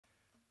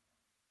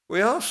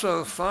We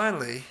also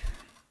finally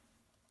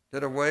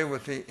did away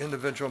with the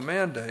individual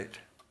mandate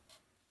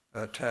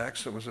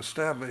tax that was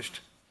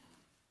established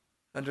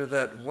under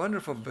that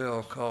wonderful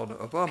bill called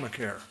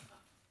Obamacare.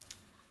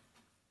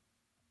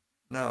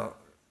 Now,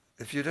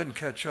 if you didn't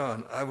catch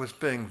on, I was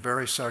being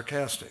very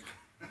sarcastic.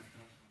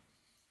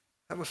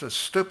 That was the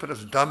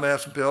stupidest,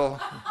 dumbass bill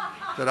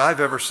that I've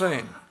ever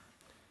seen.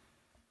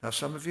 Now,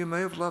 some of you may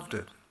have loved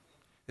it.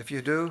 If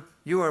you do,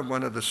 you are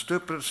one of the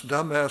stupidest,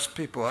 dumbass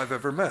people I've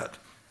ever met.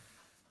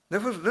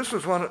 This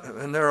was one,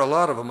 and there are a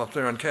lot of them up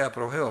there on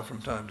Capitol Hill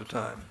from time to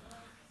time.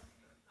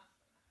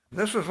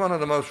 This was one of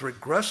the most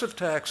regressive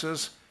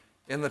taxes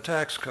in the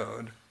tax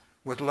code,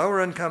 with lower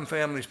income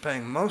families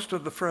paying most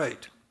of the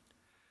freight.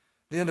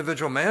 The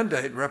individual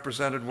mandate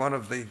represented one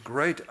of the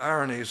great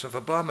ironies of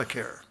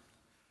Obamacare.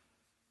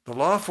 The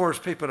law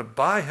forced people to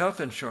buy health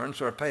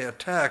insurance or pay a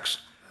tax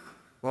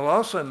while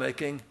also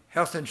making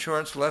health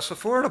insurance less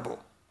affordable.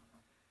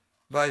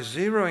 By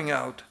zeroing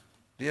out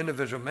the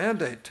individual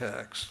mandate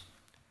tax,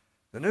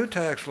 the new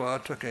tax law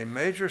took a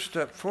major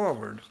step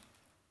forward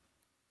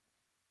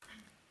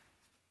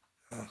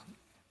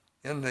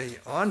in the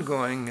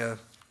ongoing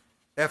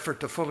effort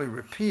to fully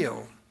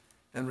repeal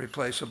and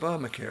replace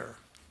Obamacare.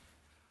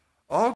 All